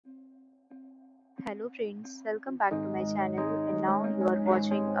Hello friends, welcome back to my channel and now you are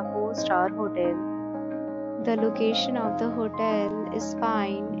watching a 4-star hotel. The location of the hotel is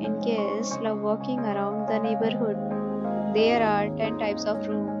fine and guests love walking around the neighborhood. There are 10 types of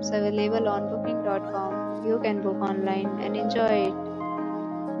rooms available on booking.com. You can book online and enjoy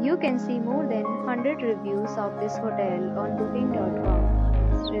it. You can see more than 100 reviews of this hotel on booking.com.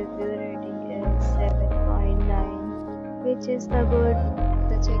 Its review rating is 7.9, which is the good.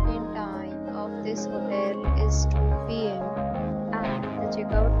 The check-in time of this hotel is 2 p.m. and the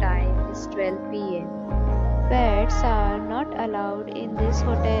checkout time is 12 p.m. Pets are not allowed in this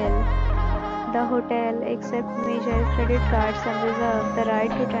hotel. The hotel accepts major credit cards and reserves the right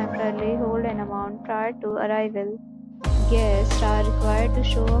to temporarily hold an amount prior to arrival. Guests are required to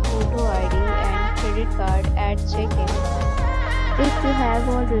show a photo ID and credit card at check-in. If you have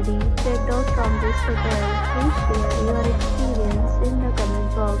already checked out from this hotel, please share your experience in the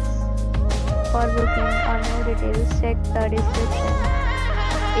comment box. For booking or more details, check the description.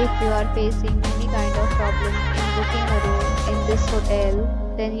 If you are facing any kind of problem in booking a room in this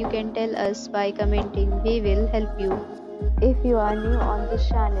hotel, then you can tell us by commenting. We will help you. If you are new on this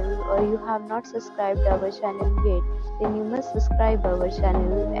channel or you have not subscribed our channel yet, then you must subscribe our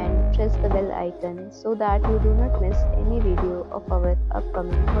channel and press the bell icon so that you do not miss any video of our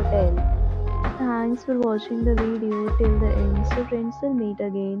upcoming hotel. Thanks for watching the video till the end. So friends, will meet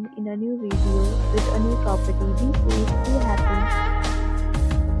again in a new video with a new property. Be safe, be happy.